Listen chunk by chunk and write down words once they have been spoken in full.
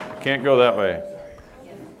Can't go that way.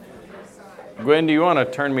 Gwen, do you want to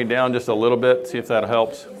turn me down just a little bit, see if that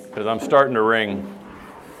helps? Because I'm starting to ring.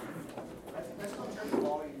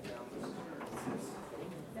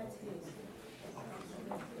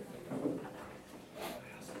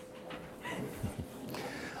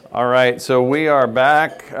 All right, so we are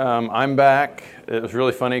back. I'm back. It was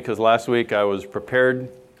really funny because last week I was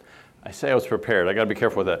prepared. I say I was prepared. I got to be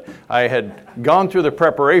careful with that. I had gone through the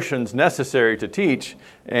preparations necessary to teach,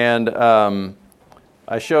 and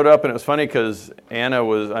I showed up, and it was funny because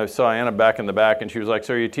I saw Anna back in the back, and she was like,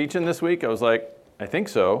 "So are you teaching this week?" I was like, "I think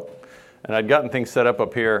so." And I'd gotten things set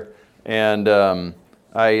up here, and and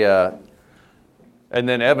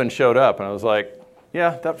then Evan showed up, and I was like,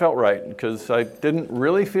 yeah, that felt right, because I didn't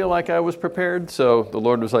really feel like I was prepared, so the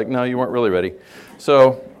Lord was like, no, you weren't really ready.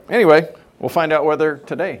 So anyway, we'll find out whether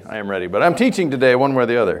today I am ready, but I'm teaching today one way or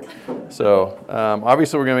the other. So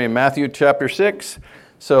obviously we're going to be in Matthew chapter 6,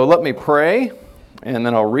 so let me pray, and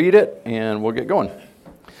then I'll read it, and we'll get going.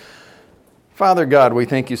 Father God, we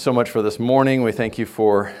thank you so much for this morning. We thank you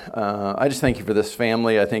for, I just thank you for this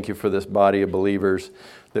family. I thank you for this body of believers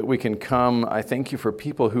that we can come. I thank you for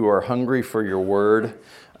people who are hungry for your word.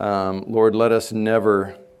 Lord, let us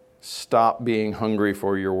never stop being hungry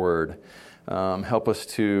for your word. Help us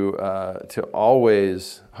to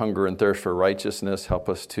always hunger and thirst for righteousness. Help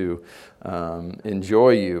us to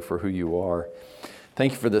enjoy you for who you are.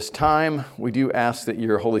 Thank you for this time. We do ask that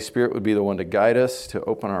your Holy Spirit would be the one to guide us, to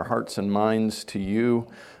open our hearts and minds to you,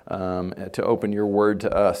 to open your word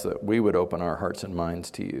to us, that we would open our hearts and minds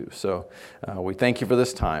to you. So we thank you for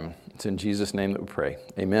this time. It's in Jesus' name that we pray.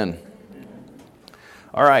 Amen.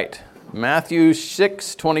 All right, Matthew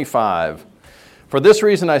 6:25. For this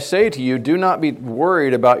reason I say to you, do not be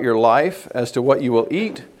worried about your life as to what you will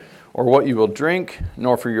eat or what you will drink,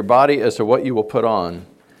 nor for your body as to what you will put on.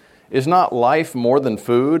 Is not life more than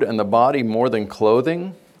food, and the body more than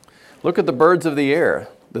clothing? Look at the birds of the air,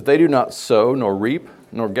 that they do not sow, nor reap,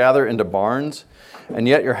 nor gather into barns, and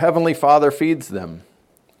yet your heavenly Father feeds them.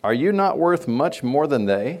 Are you not worth much more than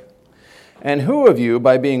they? And who of you,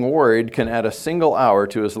 by being worried, can add a single hour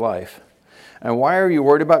to his life? And why are you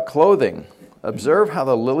worried about clothing? Observe how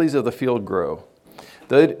the lilies of the field grow.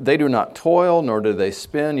 They do not toil, nor do they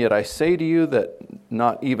spin, yet I say to you that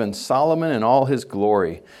not even Solomon in all his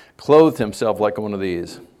glory clothed himself like one of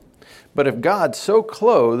these. But if God so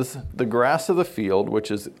clothes the grass of the field,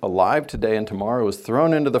 which is alive today and tomorrow is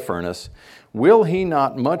thrown into the furnace, will he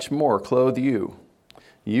not much more clothe you,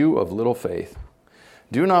 you of little faith?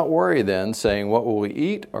 Do not worry then, saying, what will we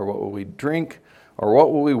eat, or what will we drink, or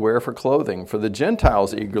what will we wear for clothing? For the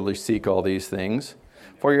Gentiles eagerly seek all these things.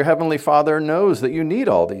 For your heavenly Father knows that you need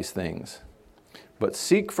all these things. But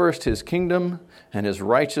seek first his kingdom and his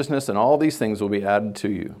righteousness, and all these things will be added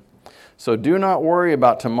to you. So do not worry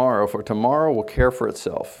about tomorrow, for tomorrow will care for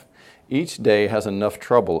itself. Each day has enough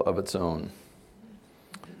trouble of its own.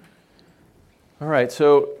 All right,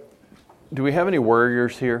 so do we have any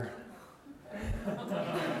worriers here?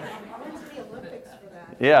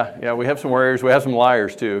 Yeah, we have some worriers. We have some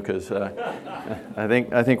liars too, because I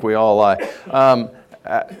think we all lie.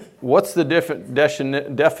 What's the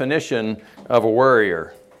definition of a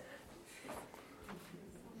worrier?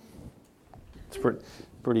 It's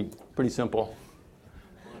pretty simple.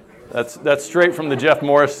 That's straight from the Jeff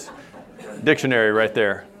Morris dictionary right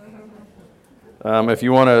there. If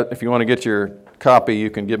you want to get your copy,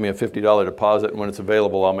 you can give me a $50 deposit, and when it's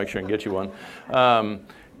available, I'll make sure and get you one.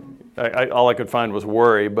 All I could find was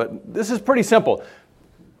worry, but this is pretty simple.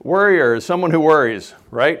 Worrier is someone who worries,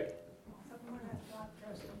 right?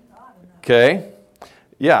 Okay.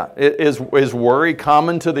 Yeah. Is worry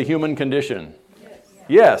common to the human condition?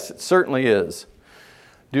 Yes, it certainly is.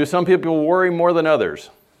 Do some people worry more than others?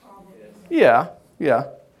 Yeah.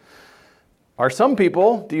 Are some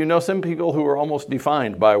people, do you know some people who are almost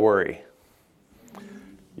defined by worry?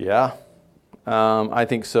 Yeah, I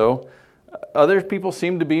think so. Other people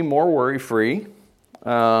seem to be more worry-free.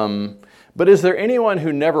 But is there anyone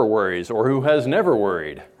who never worries or who has never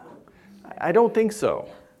worried? I don't think so.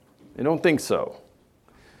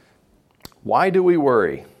 Why do we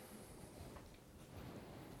worry?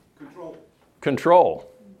 Control.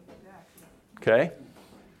 Okay.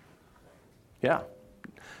 Yeah.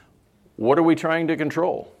 What are we trying to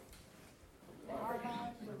control?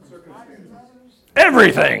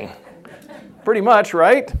 Everything. Pretty much,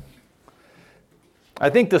 right? I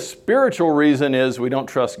think the spiritual reason is we don't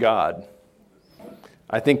trust God.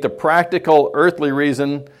 I think the practical, earthly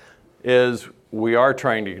reason is we are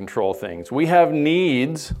trying to control things. We have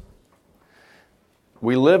needs.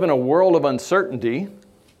 We live in a world of uncertainty.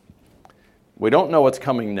 We don't know what's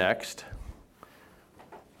coming next.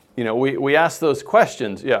 we ask those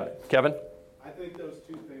questions. Yeah, Kevin? I think those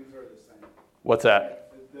two things are the same. What's that?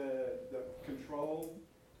 The control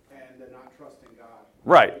and the not trusting God.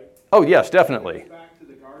 Right. Oh, yes, definitely. Back to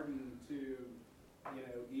the garden to,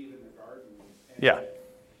 Eve in the garden. And, Yeah.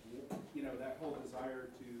 That whole desire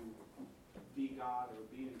to be God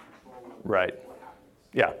or be in control of Right. what happens.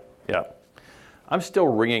 Yeah, yeah. I'm still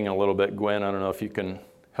ringing a little bit, Gwen. I don't know if you can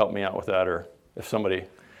help me out with that, or if somebody,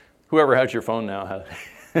 whoever has your phone now has.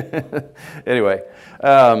 Anyway.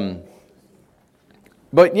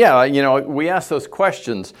 But yeah, we ask those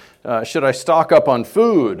questions. Should I stock up on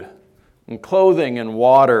food and clothing and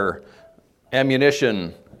water,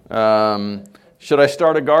 ammunition? Should I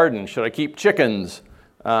start a garden? Should I keep chickens?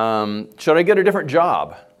 Should I get a different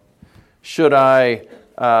job? Should I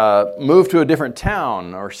move to a different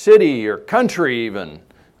town or city or country even?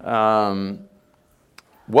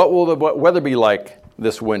 What will the weather be like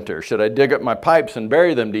this winter? Should I dig up my pipes and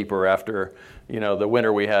bury them deeper after, the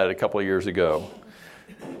winter we had a couple of years ago?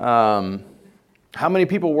 How many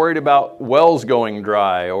people worried about wells going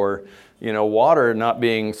dry or, water not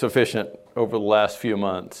being sufficient over the last few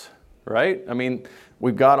months, right? I mean,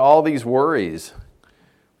 we've got all these worries.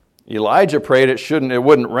 Elijah prayed it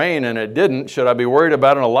wouldn't rain, and it didn't. Should I be worried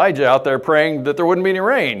about an Elijah out there praying that there wouldn't be any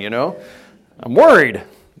rain, I'm worried.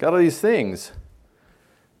 Got all these things.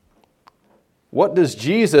 What does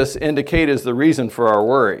Jesus indicate as the reason for our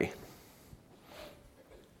worry?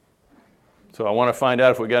 So I want to find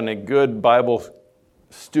out if we got any good Bible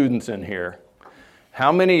students in here.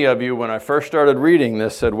 How many of you, when I first started reading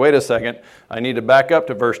this, said, wait a second, I need to back up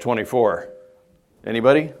to verse 24?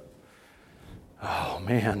 Anybody? Oh,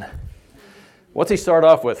 man. What's he start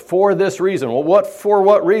off with? For this reason. Well, for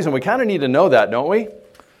what reason? We kind of need to know that, don't we?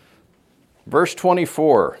 Verse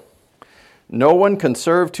 24. No one can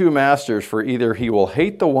serve two masters, for either he will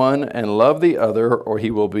hate the one and love the other, or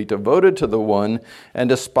he will be devoted to the one and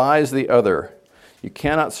despise the other. You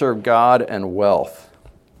cannot serve God and wealth.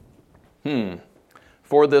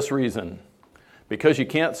 For this reason. Because you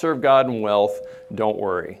can't serve God and wealth, don't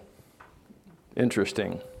worry.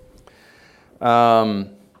 Interesting. For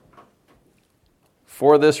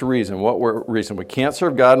this reason. What reason? We can't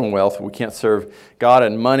serve God and wealth. We can't serve God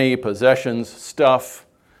and money, possessions, stuff.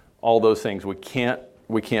 All those things. We can't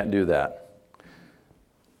do that.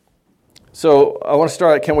 So I want to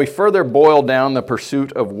start, can we further boil down the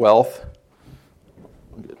pursuit of wealth?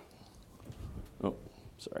 Oh,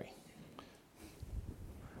 sorry.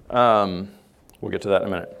 We'll get to that in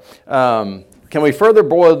a minute. Can we further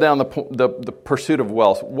boil down the pursuit of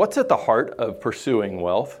wealth? What's at the heart of pursuing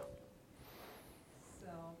wealth?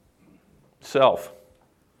 Self.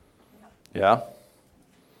 Yeah.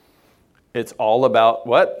 It's all about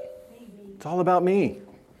what? It's all about me.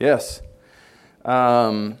 Yes.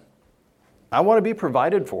 I want to be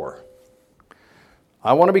provided for.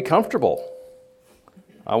 I want to be comfortable.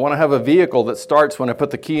 I want to have a vehicle that starts when I put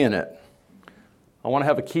the key in it. I want to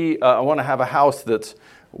have I want to have a house that's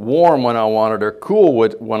warm when I want it or cool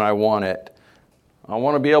when I want it. I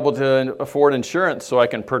want to be able to afford insurance so I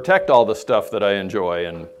can protect all the stuff that I enjoy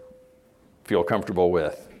and feel comfortable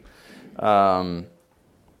with.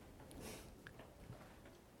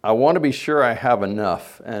 I want to be sure I have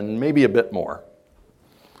enough and maybe a bit more.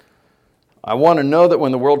 I want to know that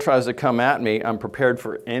when the world tries to come at me, I'm prepared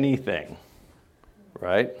for anything,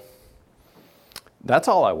 right? That's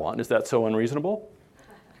all I want. Is that so unreasonable?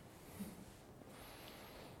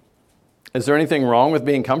 Is there anything wrong with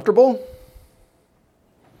being comfortable?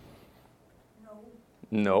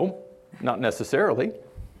 No, not necessarily.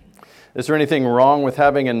 Is there anything wrong with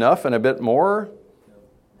having enough and a bit more? No.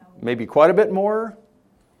 Maybe quite a bit more?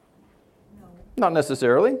 No. Not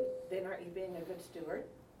necessarily. Then aren't you being a good steward?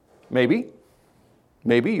 Maybe.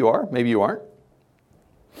 Maybe you are. Maybe you aren't.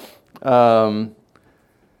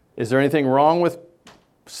 Is there anything wrong with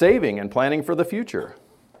saving and planning for the future?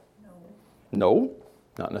 No,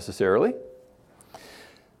 not necessarily.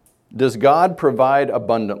 Does God provide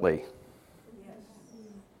abundantly? Yes.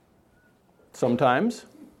 Sometimes.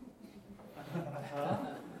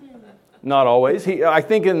 Not always. I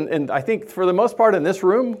think for the most part in this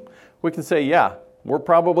room, we can say, yeah, we're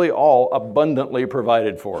probably all abundantly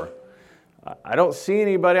provided for. I don't see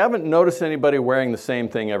anybody. I haven't noticed anybody wearing the same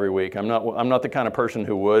thing every week. I'm not the kind of person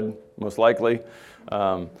who would, most likely.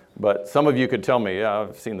 But some of you could tell me, yeah,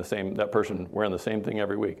 I've seen that person wearing the same thing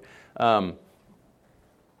every week.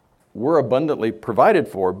 We're abundantly provided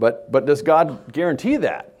for, but does God guarantee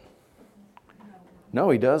that?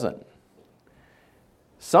 No, He doesn't.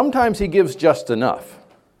 Sometimes He gives just enough.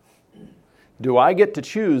 Do I get to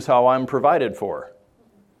choose how I'm provided for?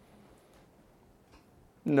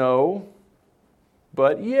 No.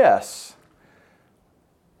 But yes,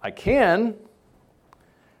 I can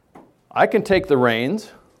take the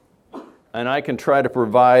reins and I can try to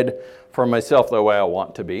provide for myself the way I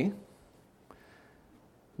want to be.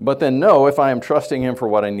 But then no, if I am trusting Him for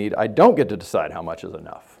what I need, I don't get to decide how much is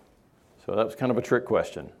enough. So that was kind of a trick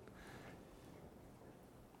question.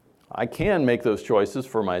 I can make those choices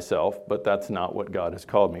for myself, but that's not what God has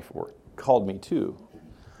called me to.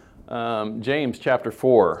 James chapter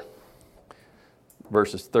 4,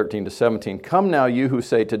 verses 13 to 17. Come now, you who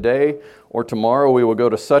say, today or tomorrow we will go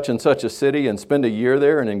to such and such a city and spend a year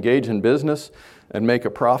there and engage in business and make a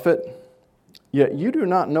profit. Yet you do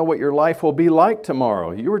not know what your life will be like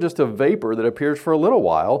tomorrow. You are just a vapor that appears for a little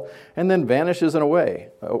while and then vanishes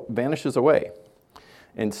away.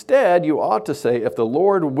 Instead, you ought to say, if the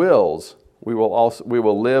Lord wills, we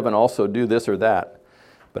will live and also do this or that.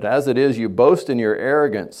 But as it is, you boast in your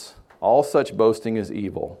arrogance. All such boasting is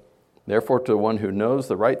evil. Therefore, to one who knows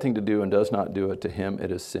the right thing to do and does not do it, to him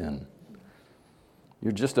it is sin.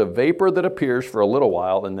 You're just a vapor that appears for a little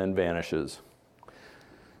while and then vanishes.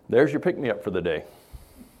 There's your pick-me-up for the day.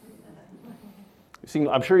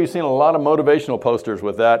 I'm sure you've seen a lot of motivational posters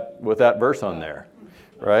with that verse on there,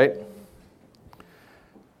 right?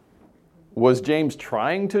 Was James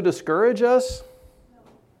trying to discourage us?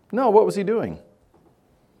 No, what was he doing?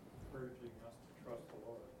 Encouraging us to trust the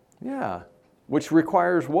Lord. Yeah, which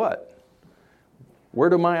requires what? Where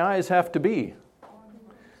do my eyes have to be?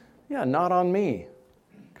 Yeah, not on me,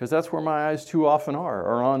 because that's where my eyes too often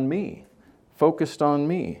are on me, focused on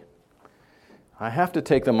me. I have to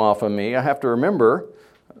take them off of me. I have to remember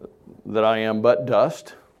that I am but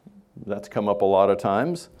dust. That's come up a lot of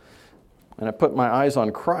times. And I put my eyes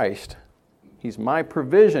on Christ. He's my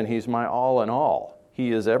provision. He's my all in all.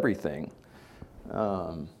 He is everything.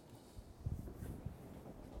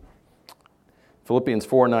 Philippians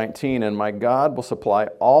 4:19, and my God will supply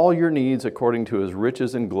all your needs according to His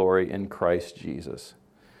riches and glory in Christ Jesus.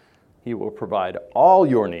 He will provide all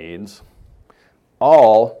your needs,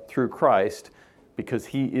 all through Christ, because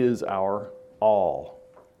He is our all.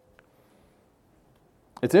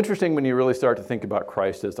 It's interesting when you really start to think about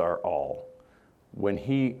Christ as our all. When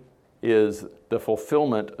He is the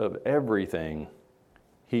fulfillment of everything,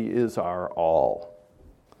 He is our all.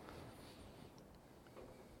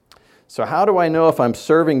 So how do I know if I'm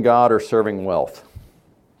serving God or serving wealth?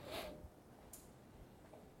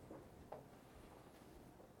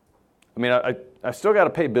 I mean, I still got to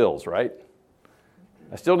pay bills, right?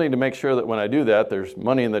 I still need to make sure that when I do that, there's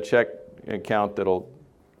money in the check account that'll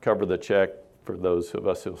cover the check for those of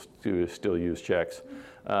us who still use checks.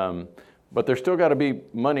 But there's still got to be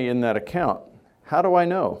money in that account. How do I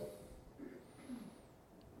know?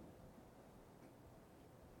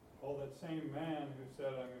 Well, that same man who said,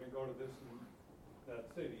 I'm going to go to this and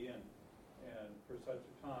that city and for such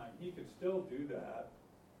a time, he could still do that.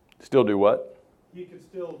 Still do what? He could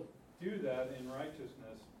still do that in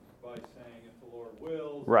righteousness by saying, if the Lord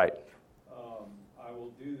wills, Right. I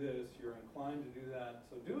will do this, you're inclined to do that,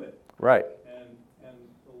 so do it. Right. And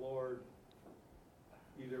the Lord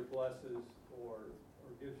either blesses or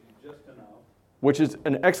gives you just enough. Which is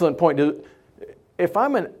an excellent point. If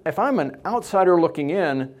I'm an outsider looking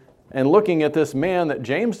in and looking at this man that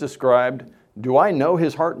James described, do I know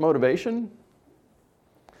his heart motivation?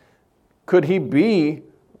 Could he be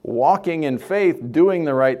walking in faith, doing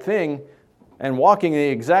the right thing, and walking the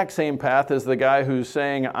exact same path as the guy who's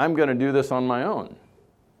saying, I'm going to do this on my own?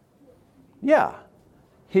 Yeah,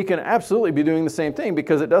 he can absolutely be doing the same thing,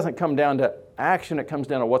 because it doesn't come down to action, it comes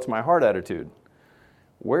down to what's my heart attitude.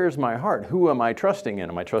 Where's my heart? Who am I trusting in?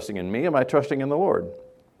 Am I trusting in me? Am I trusting in the Lord?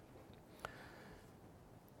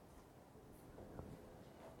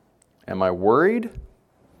 Am I worried?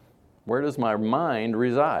 Where does my mind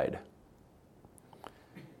reside?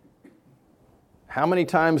 How many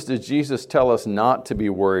times does Jesus tell us not to be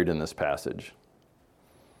worried in this passage?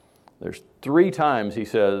 There's 3 times he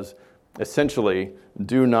says, essentially,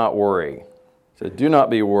 do not worry. He says, do not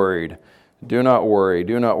be worried. Do not worry.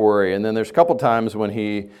 Do not worry. And then there's a couple times when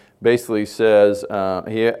he basically says,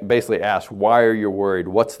 he basically asks, why are you worried?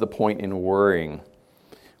 What's the point in worrying?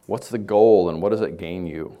 What's the goal and what does it gain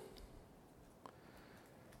you?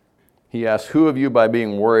 He asks, who of you by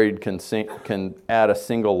being worried can add a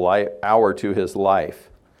single hour to his life?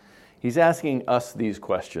 He's asking us these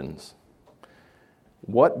questions.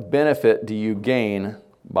 What benefit do you gain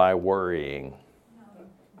by worrying?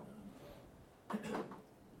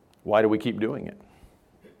 Why do we keep doing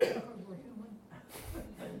it?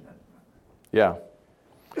 Yeah.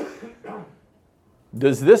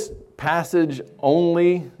 Does this passage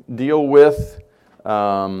only deal with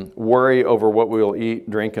worry over what we will eat,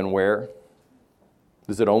 drink, and wear?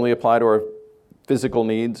 Does it only apply to our physical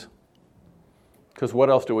needs? Because what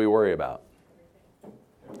else do we worry about?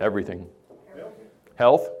 Everything.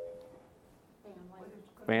 Health?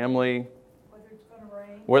 Family? Whether it's gonna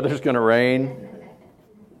rain. Whether it's going to rain?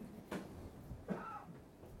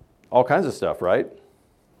 All kinds of stuff, right?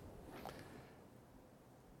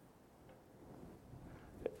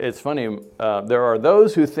 It's funny, there are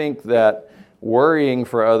those who think that worrying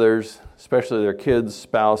for others, especially their kids,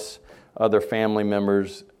 spouse, other family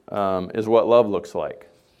members, is what love looks like.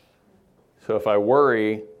 So if I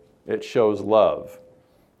worry, it shows love.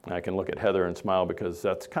 And I can look at Heather and smile because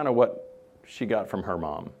that's kind of what she got from her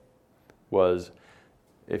mom, was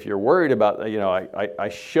if you're worried about, I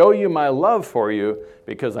show you my love for you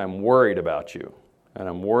because I'm worried about you. And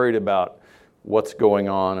I'm worried about what's going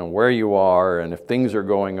on and where you are and if things are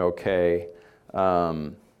going okay.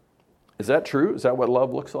 Is that true? Is that what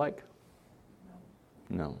love looks like?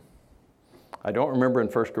 No. I don't remember in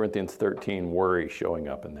 1 Corinthians 13 worry showing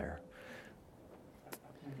up in there.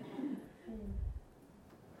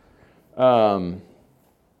 Let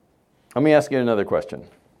me ask you another question.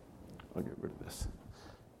 I'll get rid of this.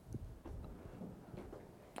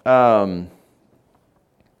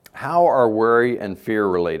 How are worry and fear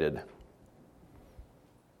related?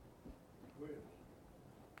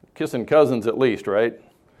 Kissing cousins at least, right?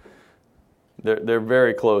 They're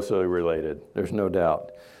very closely related. There's no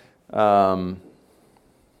doubt.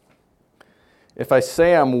 If I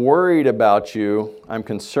say I'm worried about you, I'm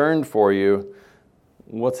concerned for you,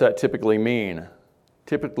 what's that typically mean?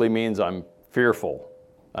 Typically means I'm fearful.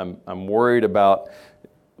 I'm worried about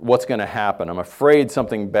what's going to happen. I'm afraid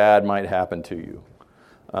something bad might happen to you.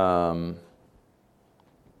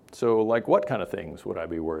 So like what kind of things would I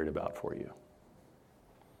be worried about for you?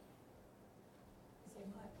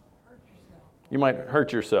 You might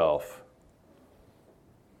hurt yourself.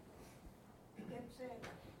 Get sick.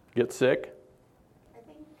 Get sick? I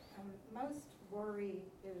think most worry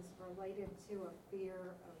is related to a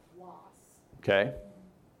fear of loss. Okay.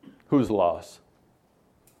 Whose loss?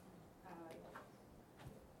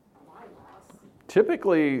 My loss.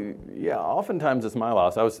 Typically, yeah, oftentimes it's my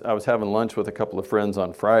loss. I was having lunch with a couple of friends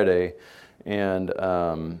on Friday, and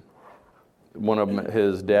one of them,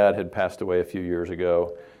 his dad had passed away a few years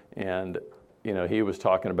ago, and he was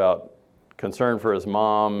talking about concern for his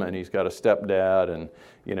mom, and he's got a stepdad, and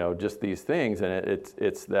just these things, and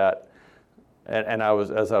it's that. And I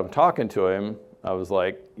was, as I'm talking to him, I was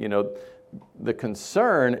like, the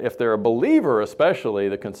concern, if they're a believer especially,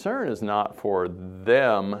 the concern is not for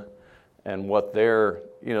them and what they're,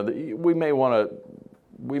 we may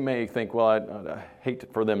think, well, I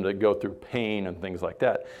hate for them to go through pain and things like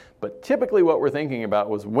that. But typically what we're thinking about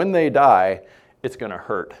was when they die, it's going to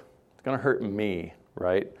hurt. It's going to hurt me,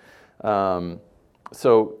 right?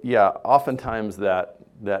 So yeah, oftentimes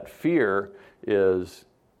that fear is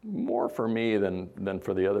more for me than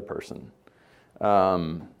for the other person.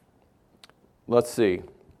 Let's see.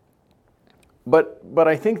 But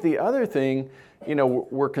I think the other thing,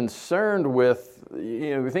 we're concerned with,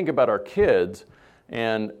 we think about our kids,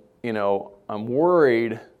 and, I'm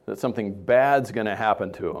worried that something bad's going to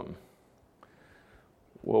happen to them.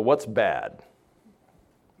 Well, what's bad?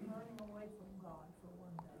 Running away from God for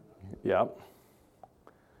one thing. Yep.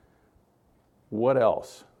 What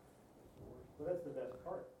else? Well, that's the best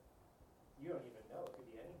part. You don't even know. It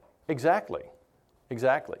could be anything.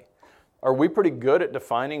 Exactly. Are we pretty good at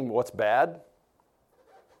defining what's bad?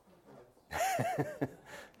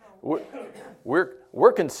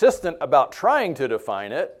 We're consistent about trying to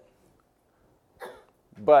define it,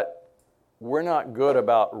 but we're not good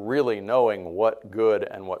about really knowing what good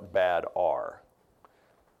and what bad are.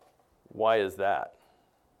 Why is that?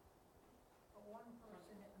 For one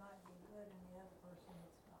person, it might be good, and the other person,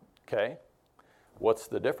 it's not. Okay. What's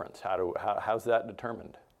the difference? How's that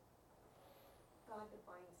determined? God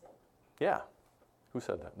defines it. Yeah. Who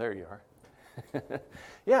said that? There you are.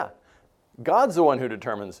 Yeah. God's the one who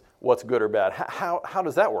determines what's good or bad. How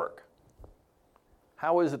does that work?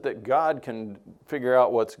 How is it that God can figure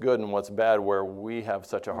out what's good and what's bad where we have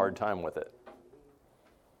such a hard time with it?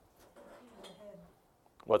 He sees ahead.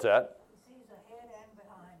 What's that? He sees ahead and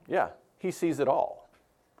behind. Yeah. He sees it all.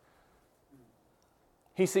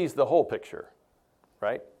 He sees the whole picture,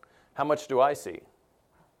 right? How much do I see?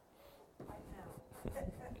 Right now.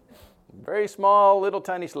 Very small, little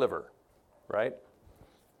tiny sliver, right?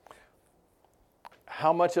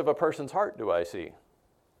 How much of a person's heart do I see?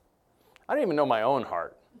 I don't even know my own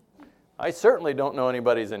heart. I certainly don't know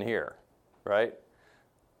anybody's in here, right?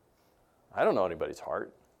 I don't know anybody's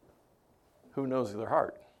heart. Who knows their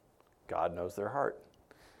heart? God knows their heart.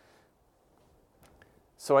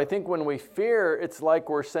 So I think when we fear, it's like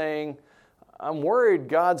we're saying, I'm worried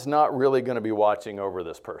God's not really going to be watching over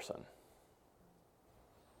this person.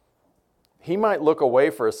 He might look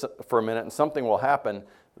away for a minute and something will happen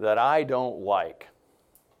that I don't like.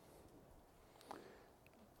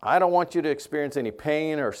 I don't want you to experience any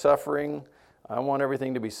pain or suffering. I want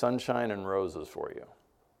everything to be sunshine and roses for you.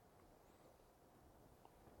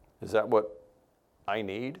 Is that what I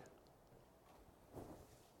need?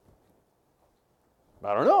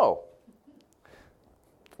 I don't know.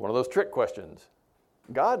 It's one of those trick questions.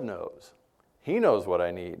 God knows. He knows what I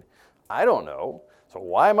need. I don't know. So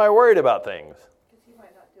why am I worried about things? Because he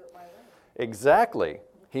might not do it my way. Exactly.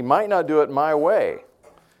 He might not do it my way,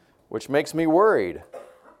 which makes me worried.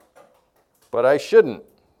 But I shouldn't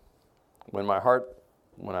when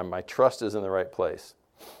my trust is in the right place.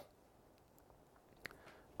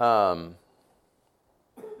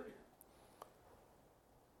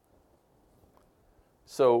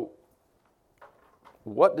 So,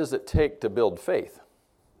 what does it take to build faith?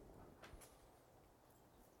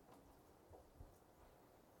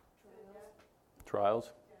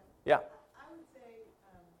 Trials? Yeah. I would say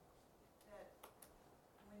that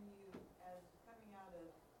when you, as coming out of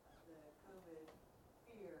the COVID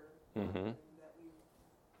fear that we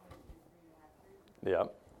went through 3.5 years ago, Yeah.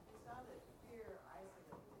 we saw that fear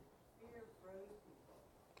isolated, fear froze people.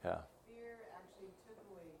 Yeah. Fear actually took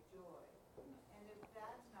away joy. And if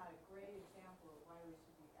that's not a great example of why we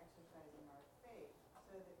should be exercising our faith,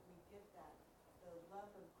 so that we get that, the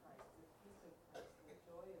love of Christ, the peace of Christ, the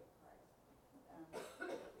joy of Christ,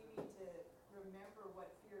 we need to remember what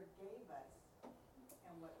fear gave us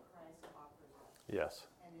and what Christ offers us. Yes.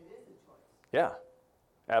 And it is a choice. Yeah.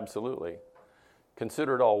 Absolutely.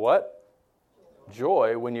 Consider it all what?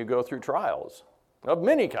 Joy when you go through trials of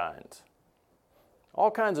many kinds. All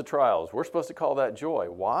kinds of trials. We're supposed to call that joy.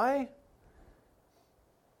 Why?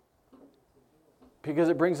 Because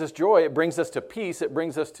it brings us joy. It brings us to peace. It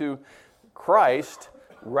brings us to Christ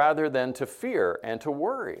rather than to fear and to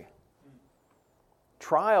worry.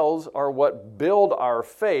 Trials are what build our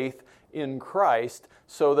faith in Christ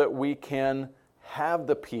so that we can have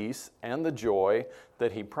the peace and the joy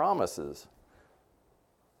that He promises.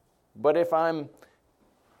 But if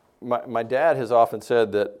my dad has often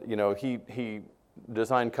said that, he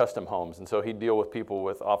designed custom homes, and so he'd deal with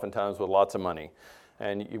people oftentimes with lots of money.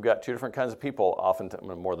 And you've got two different kinds of people, oftentimes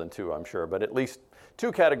more than two, I'm sure, but at least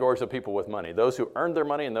two categories of people with money: those who earned their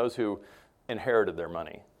money and those who inherited their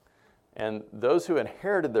money. And those who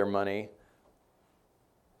inherited their money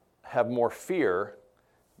have more fear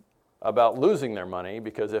about losing their money,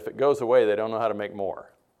 because if it goes away, they don't know how to make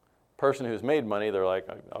more. Person who's made money, they're like,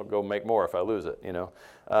 I'll go make more if I lose it,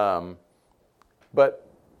 But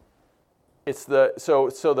it's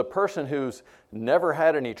so the person who's never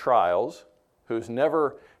had any trials, who's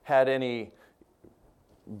never had any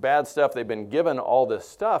bad stuff, they've been given all this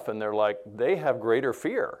stuff, and they have greater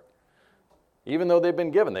fear. Even though they've been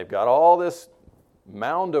given, they've got all this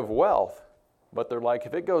mound of wealth, but they're like,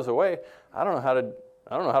 if it goes away, I don't know how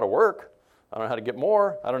to work. I don't know how to get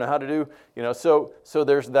more. I don't know how to do, so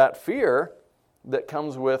there's that fear that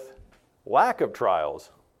comes with lack of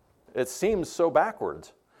trials. It seems so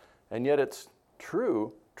backwards, and yet it's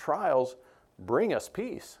true. Trials bring us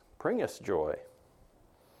peace, bring us joy.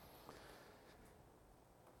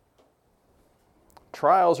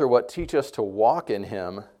 Trials are what teach us to walk in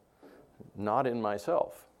Him, not in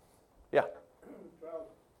myself. Yeah? Trials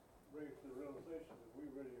bring us to the realization that we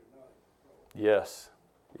really are not. Yes,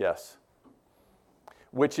 yes.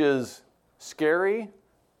 Which is scary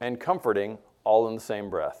and comforting all in the same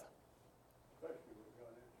breath.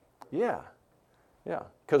 Yeah, yeah.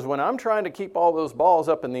 Because when I'm trying to keep all those balls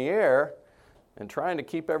up in the air and trying to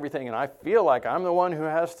keep everything, and I feel like I'm the one who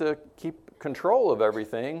has to keep control of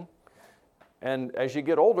everything, and as you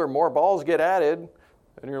get older, more balls get added,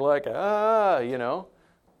 and you're like,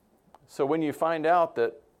 So when you find out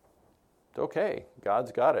that, okay,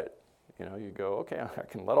 God's got it, you go, okay, I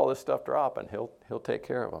can let all this stuff drop, and He'll take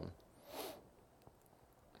care of them.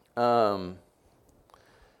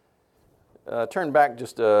 Turn back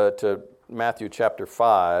just to Matthew chapter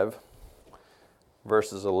 5,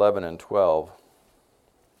 verses 11 and 12.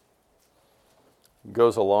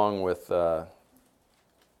 Goes along with,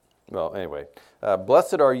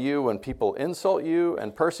 blessed are you when people insult you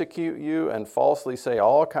and persecute you and falsely say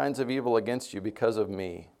all kinds of evil against you because of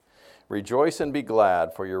me. Rejoice and be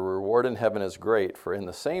glad, for your reward in heaven is great, for in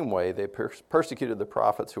the same way they persecuted the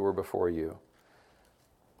prophets who were before you.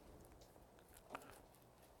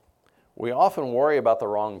 We often worry about the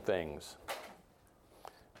wrong things,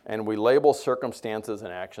 and we label circumstances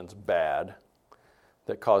and actions bad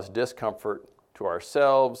that cause discomfort to to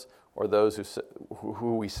ourselves, or those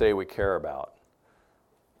who we say we care about.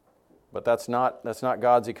 But that's not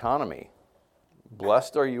God's economy.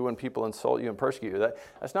 Blessed are you when people insult you and persecute you.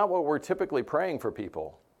 That's not what we're typically praying for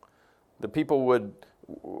people. The people would,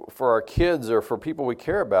 for our kids or for people we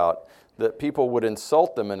care about, that people would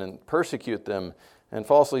insult them and persecute them and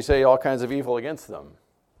falsely say all kinds of evil against them.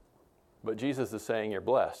 But Jesus is saying you're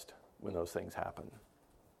blessed when those things happen.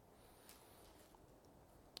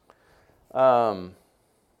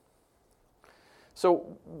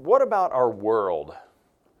 So what about our world?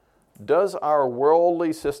 Does our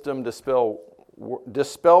worldly system dispel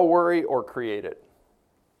worry or create it?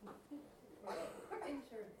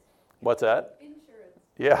 Insurance. What's that? Insurance.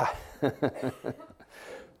 Yeah.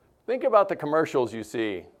 Think about the commercials you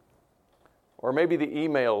see, or maybe the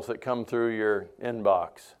emails that come through your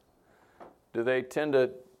inbox. Do they tend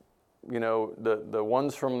to, the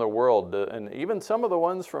ones from the world, and even some of the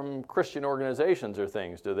ones from Christian organizations or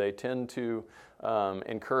things, do they tend to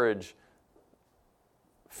encourage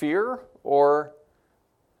fear or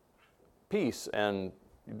peace, and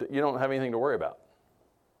you don't have anything to worry about?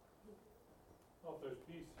 Well, if there's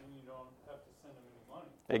peace, then you don't have to send them any money.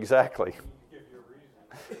 Exactly. They need to give you a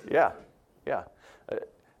reason. Yeah.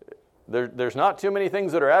 There's not too many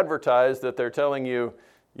things that are advertised that they're telling you,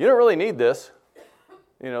 you don't really need this.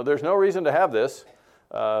 There's no reason to have this,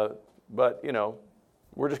 but,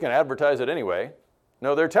 we're just going to advertise it anyway.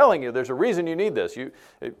 No, they're telling you there's a reason you need this.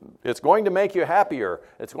 It's going to make you happier.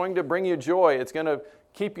 It's going to bring you joy. It's going to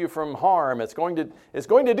keep you from harm. It's going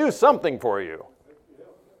to do something for you.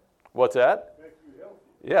 What's that? Make you healthy.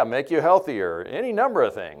 Yeah, make you healthier. Any number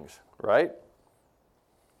of things, right?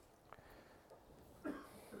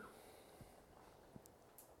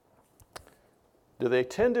 Do they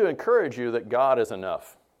tend to encourage you that God is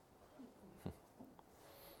enough?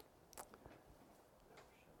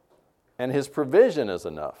 And His provision is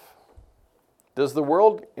enough? Does the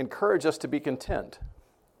world encourage us to be content?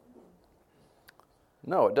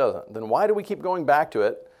 No, it doesn't. Then why do we keep going back to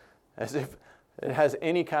it as if it has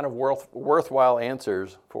any kind of worthwhile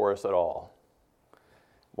answers for us at all?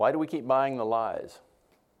 Why do we keep buying the lies?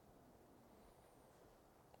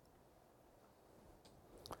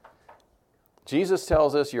 Jesus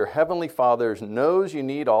tells us your heavenly Father knows you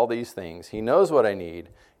need all these things. He knows what I need.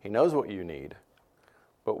 He knows what you need.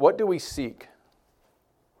 But what do we seek?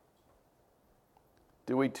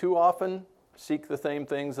 Do we too often seek the same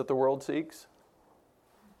things that the world seeks?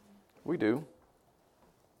 We do.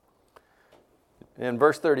 In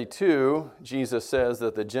verse 32, Jesus says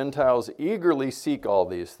that the Gentiles eagerly seek all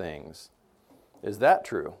these things. Is that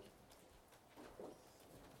true?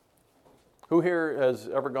 Who here has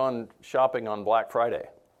ever gone shopping on Black Friday?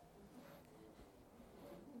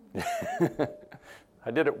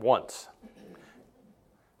 I did it once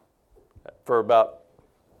for about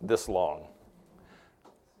this long.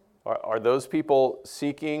 Are those people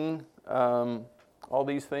seeking all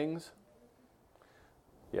these things?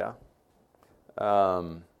 Yeah.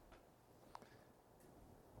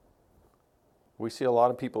 We see a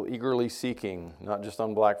lot of people eagerly seeking, not just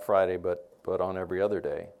on Black Friday, but on every other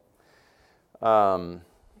day.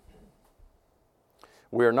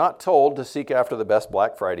 We are not told to seek after the best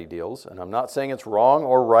Black Friday deals, and I'm not saying it's wrong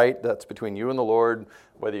or right. That's between you and the Lord,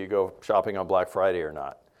 whether you go shopping on Black Friday or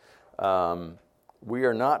not. We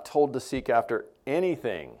are not told to seek after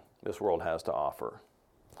anything this world has to offer.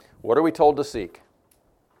 What are we told to seek?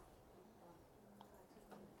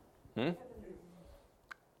 His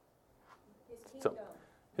kingdom.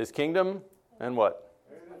 His kingdom and what?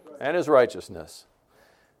 And His righteousness.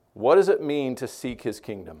 What does it mean to seek His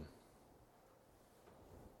kingdom?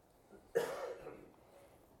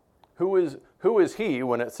 Who is He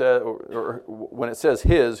when it says, or when it says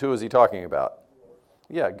His? Who is He talking about?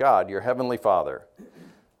 Yeah, God, your heavenly Father.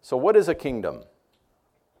 So what is a kingdom?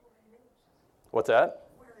 What's that?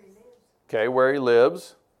 Where He lives. Okay, where He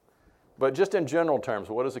lives. But just in general terms,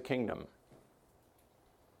 what is a kingdom?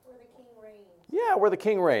 Where the king reigns. Yeah, where the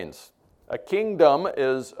king reigns. A kingdom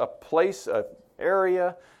is a place, an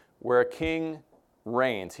area where a king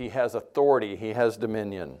reigns. He has authority. He has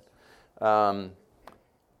dominion.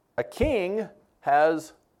 A king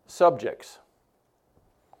has subjects.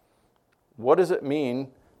 What does it mean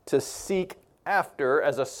to seek after,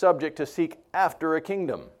 as a subject, to seek after a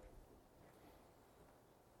kingdom?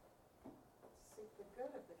 Seek the good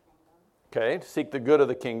of the kingdom. Okay, to seek the good of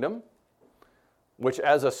the kingdom, which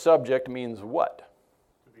as a subject means what?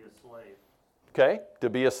 To be a slave. Okay, to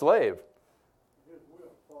be a slave.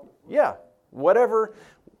 Yeah, whatever.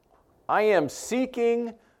 I am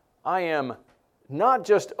seeking, I am not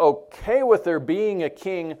just okay with there being a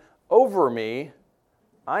king over me,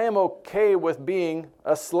 I am okay with being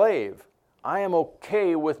a slave. I am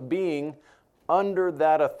okay with being under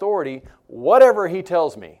that authority, whatever he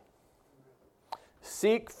tells me.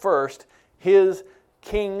 Seek first his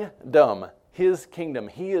kingdom, his kingdom.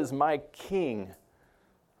 He is my king.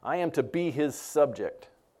 I am to be his subject.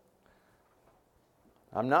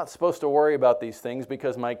 I'm not supposed to worry about these things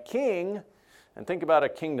because my king, and think about a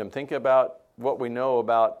kingdom, think about what we know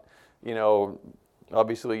about,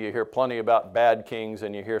 obviously you hear plenty about bad kings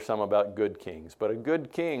and you hear some about good kings, but a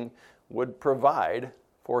good king would provide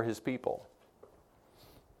for his people.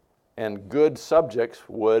 And good subjects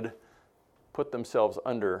would put themselves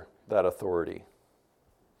under that authority.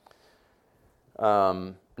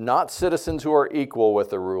 Not citizens who are equal with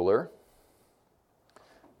the ruler.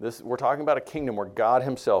 We're talking about a kingdom where God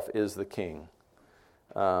himself is the king.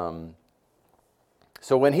 So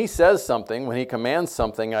when he says something, when he commands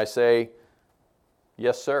something, I say,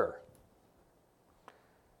 yes, sir.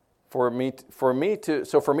 For me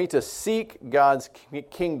to seek God's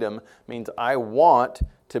kingdom means I want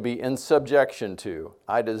to be in subjection to.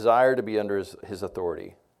 I desire to be under his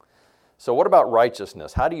authority. So what about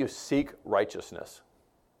righteousness? How do you seek righteousness?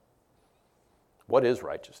 What is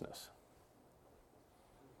righteousness?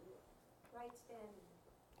 Right standing.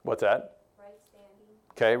 What's that? Right standing.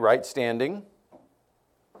 Okay, right standing.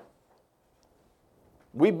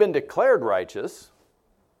 We've been declared righteous.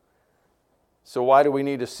 So why do we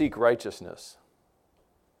need to seek righteousness?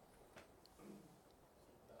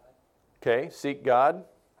 Okay, seek God.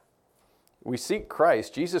 We seek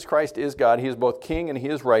Christ. Jesus Christ is God. He is both King and He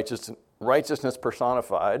is righteousness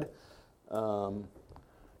personified.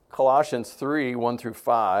 Colossians 3, 1 through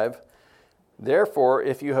 5. Therefore,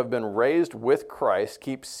 if you have been raised with Christ,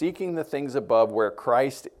 keep seeking the things above where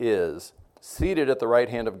Christ is, seated at the right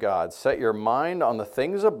hand of God. Set your mind on the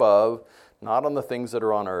things above, not on the things that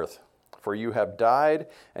are on earth. For you have died,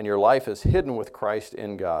 and your life is hidden with Christ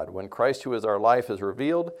in God. When Christ, who is our life, is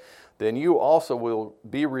revealed, then you also will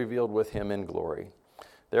be revealed with him in glory.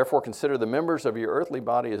 Therefore consider the members of your earthly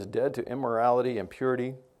body as dead to immorality,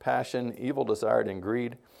 impurity, passion, evil desire, and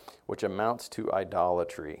greed, which amounts to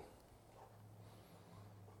idolatry.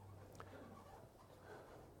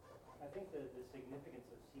 I think the significance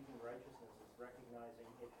of seeking righteousness is recognizing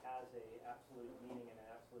it has an absolute meaning and an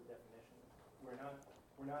absolute definition. We're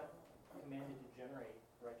not commanded to generate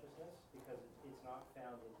righteousness because it's not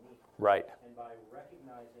found in me. Right. And by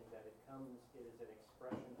recognizing that it is an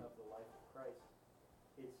expression of the life of Christ,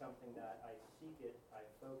 it's something that I seek it, I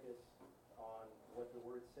focus on what the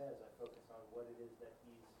Word says, I focus on what it is that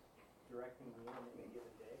He's directing me in a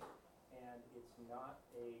given day, and it's not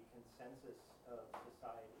a consensus of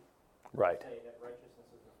society Right. to say that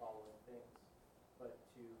righteousness is the following things, but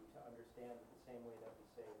to understand the same way that we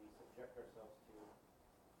say we subject ourselves to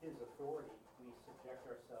His authority, we subject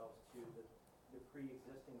ourselves to the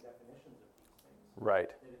pre-existing definitions of these things.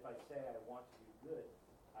 Right. That if I say I want to do good,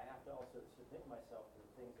 I have to also submit myself to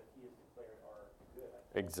the things that He has declared are good.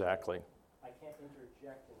 Exactly. I can't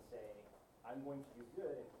interject and say, I'm going to do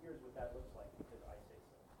good, and here's what that looks like because I say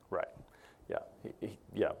so. Right. Yeah.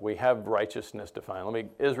 Yeah. We have righteousness defined.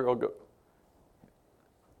 Israel, go.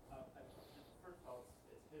 First of all,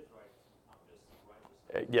 it's his righteousness, not just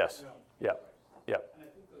righteousness. Yes. Yeah. Yeah. And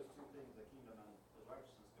I think those two things, the kingdom and the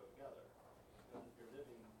righteousness, go together. Because if you're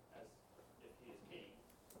living as if he is king,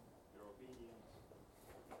 your obedience,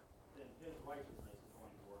 then his righteousness is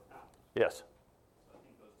going to work out. Yes. So I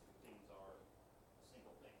think those two things are a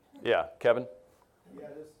single thing. Yeah. Kevin?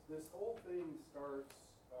 Yeah, this whole thing starts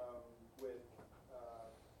with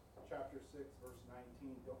chapter 6, verse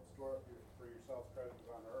 19. Don't store up for yourselves treasures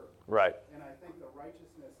on earth. Right. And I think the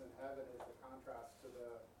righteousness in heaven is the contrast to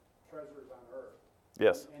the treasures on earth.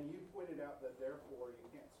 Yes. And you pointed out that therefore you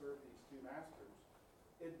can't serve these two masters.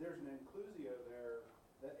 There's an inclusio there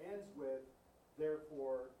that ends with,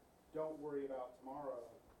 therefore, don't worry about tomorrow,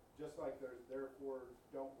 just like there's therefore,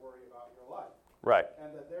 don't worry about your life. Right.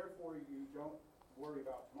 And that therefore you don't worry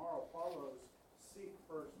about tomorrow follows, seek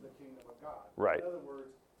first the kingdom of God. Right. In other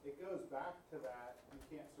words, it goes back to that you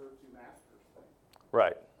can't serve two masters thing.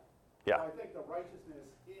 Right. Yeah. So I think the righteousness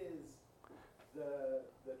is the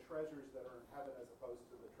treasures that are in heaven as opposed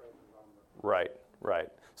to the treasures on earth. Right. Right.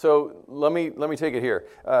 So let me take it here.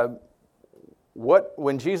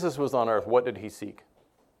 When Jesus was on earth, what did he seek?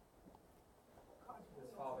 His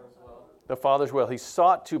Father's will. The Father's will. He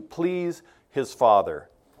sought to please his Father.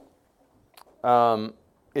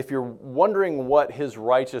 If you're wondering what his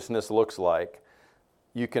righteousness looks like,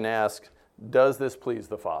 you can ask, does this please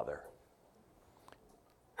the Father?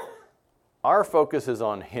 Our focus is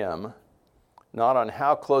on him, not on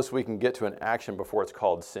how close we can get to an action before it's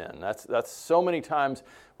called sin. That's so many times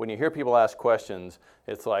when you hear people ask questions,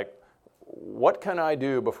 it's like, what can I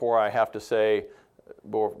do before I have to say,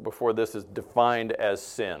 before this is defined as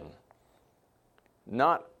sin?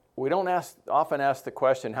 We don't often ask the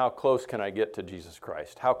question, how close can I get to Jesus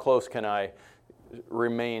Christ? How close can I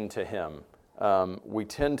remain to Him? We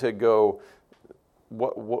tend to go,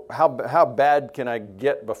 how bad can I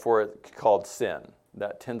get before it's called sin?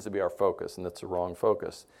 That tends to be our focus, and that's the wrong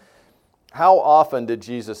focus. How often did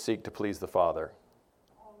Jesus seek to please the Father?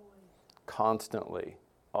 Always. Constantly,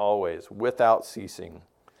 always, without ceasing.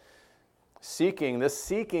 Seeking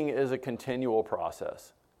is a continual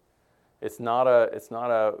process. It's not a,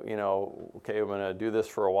 okay, I'm going to do this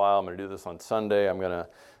for a while. I'm going to do this on Sunday. I'm going to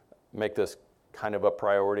make this kind of a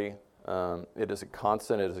priority. It is a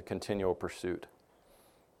constant, it is a continual pursuit.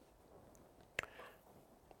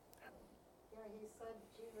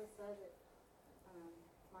 Jesus said that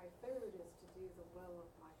my food is to do the will of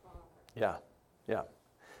my Father. Yeah,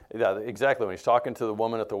 exactly. When he's talking to the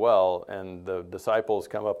woman at the well and the disciples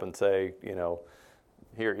come up and say,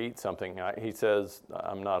 here, eat something. He says,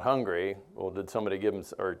 I'm not hungry. Well, did somebody give him,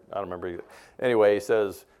 or I don't remember. Anyway, he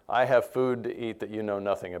says, I have food to eat that you know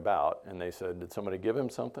nothing about. And they said, did somebody give him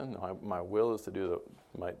something? My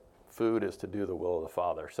food is to do the will of the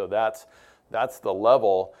Father. So that's the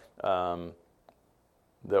level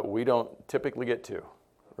that we don't typically get to,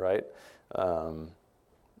 right?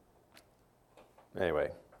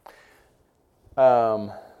 Anyway.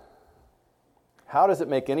 How does it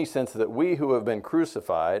make any sense that we who have been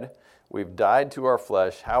crucified, we've died to our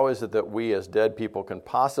flesh, how is it that we as dead people can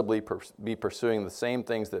possibly be pursuing the same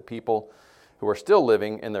things that people who are still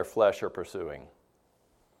living in their flesh are pursuing?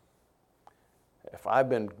 If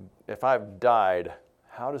I've died,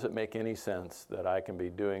 how does it make any sense that I can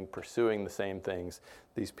be pursuing the same things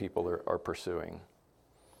these people are pursuing?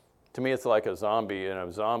 To me, it's like a zombie in a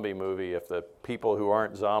zombie movie. If the people who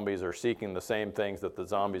aren't zombies are seeking the same things that the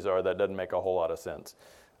zombies are, that doesn't make a whole lot of sense.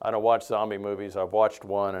 I don't watch zombie movies. I've watched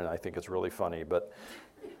one, and I think it's really funny. But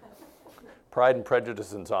Pride and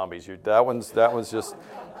Prejudice and zombies, that one's just...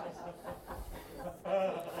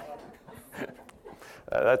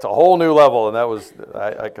 that's a whole new level, and that was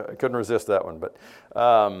I couldn't resist that one. But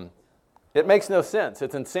it makes no sense.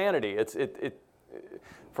 It's insanity.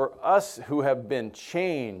 For us who have been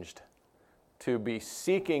changed to be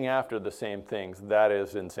seeking after the same things, that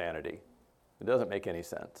is insanity. It doesn't make any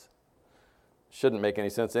sense. Shouldn't make any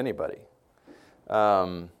sense to anybody.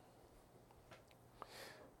 So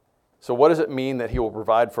what does it mean that He will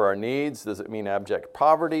provide for our needs? Does it mean abject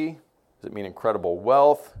poverty? Does it mean incredible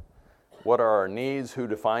wealth? What are our needs? Who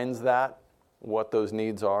defines that? What those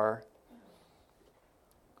needs are?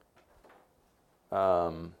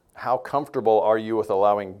 How comfortable are you with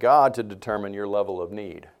allowing God to determine your level of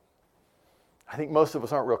need? I think most of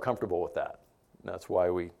us aren't real comfortable with that. That's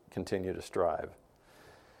why we continue to strive.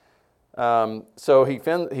 So he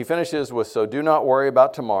finishes with, so do not worry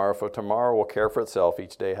about tomorrow, for tomorrow will care for itself.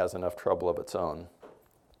 Each day has enough trouble of its own.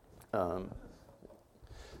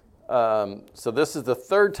 So this is the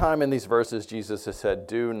third time in these verses Jesus has said,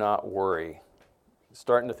 do not worry.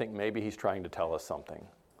 Starting to think maybe He's trying to tell us something.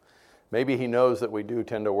 Maybe He knows that we do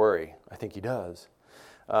tend to worry. I think He does.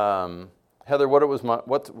 Heather,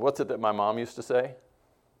 what's it that my mom used to say?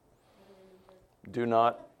 Do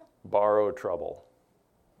not borrow trouble.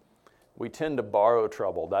 We tend to borrow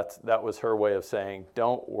trouble. That was her way of saying,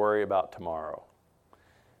 don't worry about tomorrow.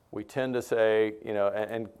 We tend to say,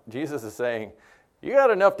 and Jesus is saying, you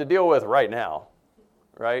got enough to deal with right now,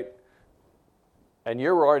 right? And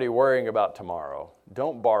you're already worrying about tomorrow.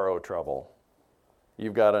 Don't borrow trouble.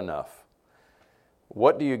 You've got enough.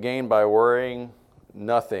 What do you gain by worrying?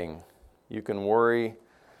 Nothing. You can worry.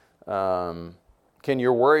 Can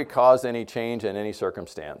your worry cause any change in any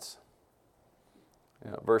circumstance?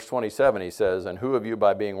 Verse 27, he says, and who of you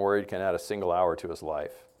by being worried can add a single hour to his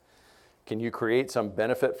life? Can you create some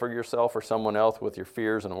benefit for yourself or someone else with your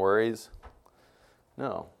fears and worries?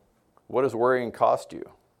 No. What does worrying cost you?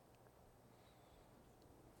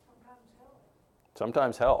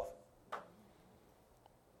 Sometimes health.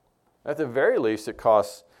 At the very least, it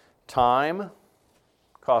costs time,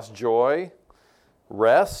 costs joy,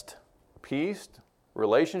 rest, peace,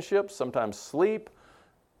 relationships, sometimes sleep.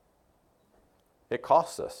 It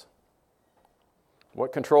costs us.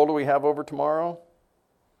 What control do we have over tomorrow?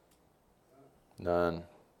 None.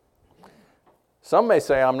 Some may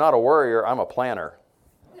say, I'm not a worrier, I'm a planner.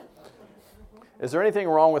 Is there anything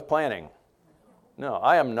wrong with planning? No,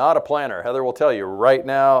 I am not a planner. Heather will tell you right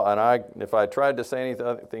now, and if I tried to say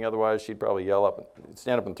anything otherwise, she'd probably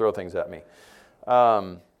stand up and throw things at me.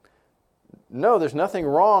 No, there's nothing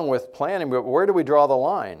wrong with planning, but where do we draw the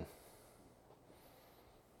line?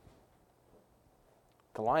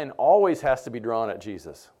 The line always has to be drawn at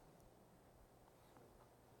Jesus.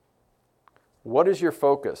 What is your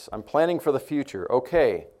focus? I'm planning for the future.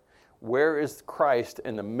 Okay, where is Christ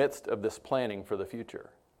in the midst of this planning for the future?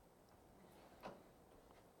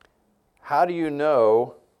 How do you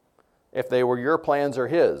know if they were your plans or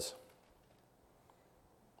His?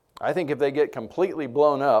 I think if they get completely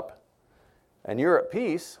blown up and you're at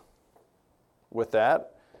peace with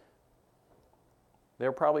that,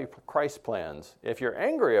 they're probably Christ's plans. If you're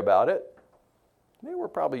angry about it, they were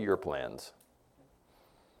probably your plans.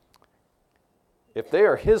 If they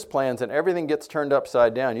are His plans and everything gets turned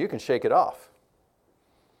upside down, you can shake it off.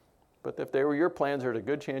 But if they were your plans, there's a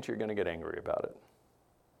good chance you're going to get angry about it.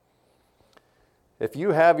 If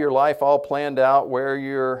you have your life all planned out, where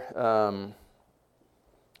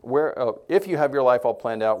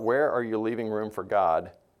are you leaving room for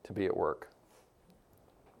God to be at work?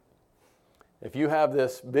 If you have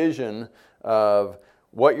this vision of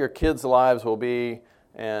what your kids' lives will be,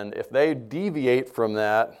 and if they deviate from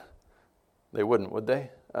that, they wouldn't, would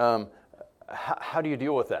they? How do you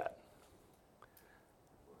deal with that?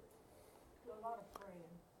 Do a lot of praying,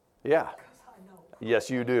 Yeah. because I know. Yes,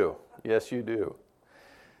 you do. Yes, you do.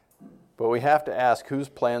 But we have to ask, whose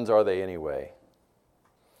plans are they anyway?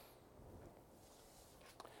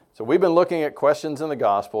 So we've been looking at questions in the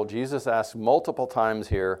gospel. Jesus asks multiple times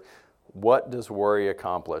here, what does worry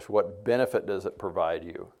accomplish? What benefit does it provide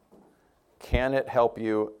you? Can it help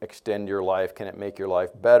you extend your life? Can it make your life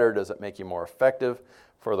better? Does it make you more effective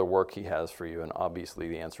for the work He has for you? And obviously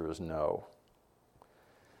the answer is no.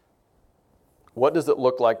 What does it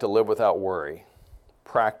look like to live without worry?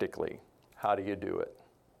 Practically, how do you do it?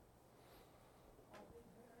 Very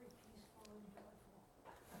peaceful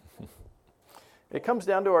and joyful. It comes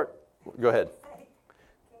down to our... Go ahead. Can't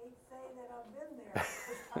say that I've been there,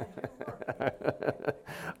 because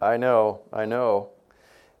I do worry. I know.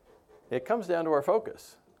 It comes down to our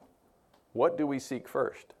focus. What do we seek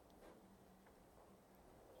first?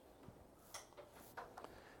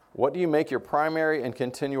 What do you make your primary and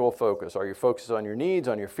continual focus? Are you focused on your needs,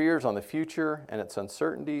 on your fears, on the future and its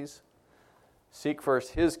uncertainties? Seek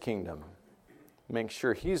first His kingdom. Make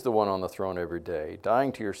sure He's the one on the throne every day,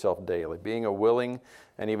 dying to yourself daily, being a willing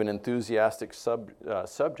and even enthusiastic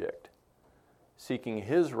subject, seeking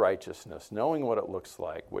His righteousness, knowing what it looks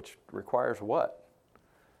like, which requires what?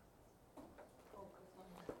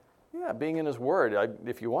 Yeah, being in His Word.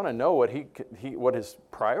 If you want to know what His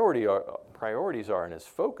priorities are and His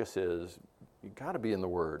focus is, you've got to be in the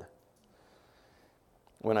Word.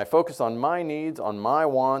 When I focus on my needs, on my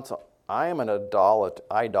wants, I am an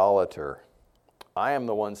idolater. I am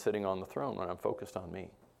the one sitting on the throne when I'm focused on me.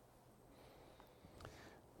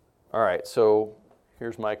 All right, so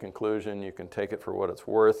here's my conclusion. You can take it for what it's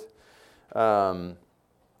worth.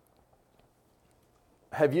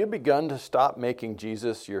 Have you begun to stop making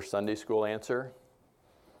Jesus your Sunday school answer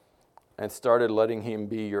and started letting Him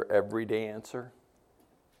be your everyday answer?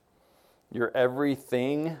 Your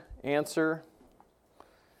everything answer?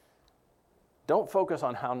 Don't focus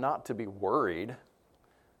on how not to be worried.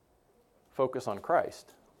 Focus on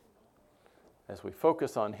Christ. As we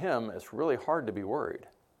focus on Him, it's really hard to be worried.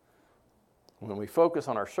 When we focus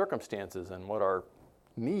on our circumstances and what our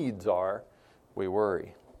needs are, we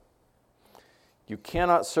worry. You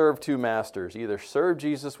cannot serve two masters. Either serve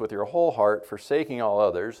Jesus with your whole heart, forsaking all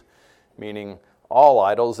others, meaning all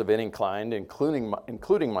idols of any kind,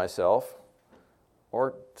 including myself,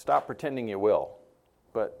 or stop pretending you will.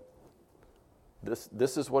 But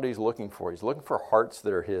this is what He's looking for. He's looking for hearts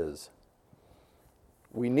that are His.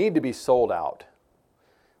 We need to be sold out.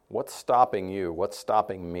 What's stopping you? What's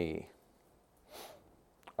stopping me?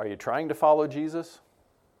 Are you trying to follow Jesus?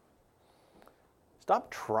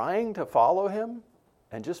 Stop trying to follow Him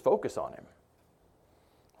and just focus on Him.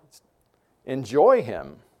 Enjoy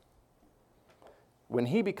Him. When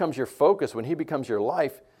He becomes your focus, when He becomes your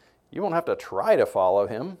life, you won't have to try to follow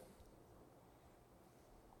Him.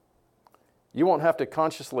 You won't have to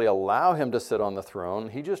consciously allow Him to sit on the throne.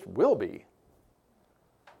 He just will be.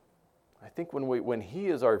 I think when He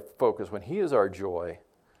is our focus, when He is our joy,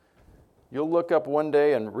 you'll look up one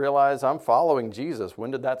day and realize, I'm following Jesus.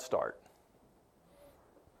 When did that start?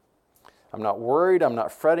 I'm not worried. I'm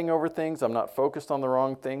not fretting over things. I'm not focused on the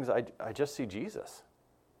wrong things. I just see Jesus.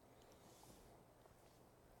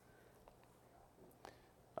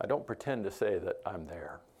 I don't pretend to say that I'm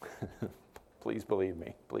there. Please believe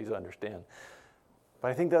me. Please understand.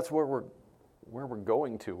 But I think that's where we're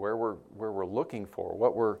going to, where we're looking for,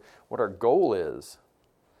 what our goal is.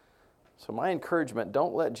 So my encouragement,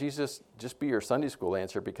 don't let Jesus just be your Sunday school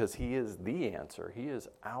answer, because he is the answer. He is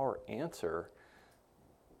our answer.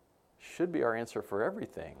 Should be our answer for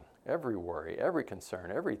everything, every worry, every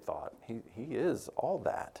concern, every thought. He is all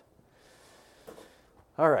that.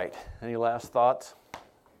 All right. Any last thoughts?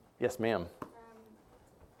 Yes, ma'am. I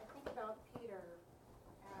think about Peter,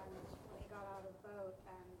 and when he got out of the boat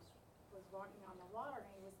and was walking on the water,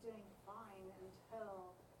 and he was doing fine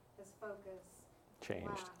until his focus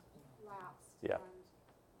Changed. lapsed. Yeah.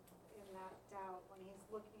 And in that doubt, when he's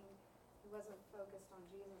looking, he wasn't focused on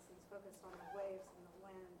Jesus, he's focused on the waves and the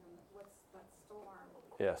wind and what's that storm.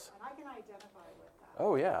 Yes. And I can identify with that.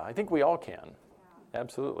 Oh, yeah. I think we all can. Yeah.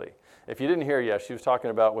 Absolutely. If you didn't hear, yes, she was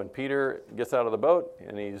talking about when Peter gets out of the boat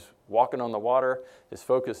and he's walking on the water, his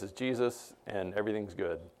focus is Jesus and everything's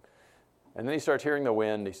good. And then he starts hearing the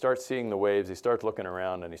wind, he starts seeing the waves, he starts looking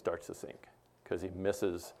around, and he starts to sink because he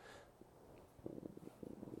misses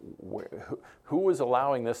who was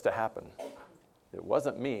allowing this to happen. It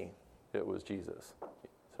wasn't me, it was Jesus.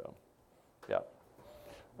 So, yeah.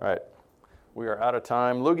 All right. We are out of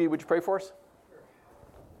time. Lugie, would you pray for us?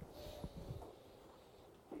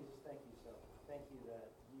 Jesus, thank you so. Thank you that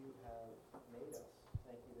you have made us.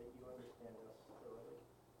 Thank you that you understand us thoroughly.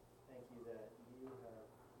 Thank you that you have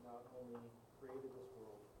not only created this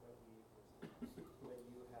world,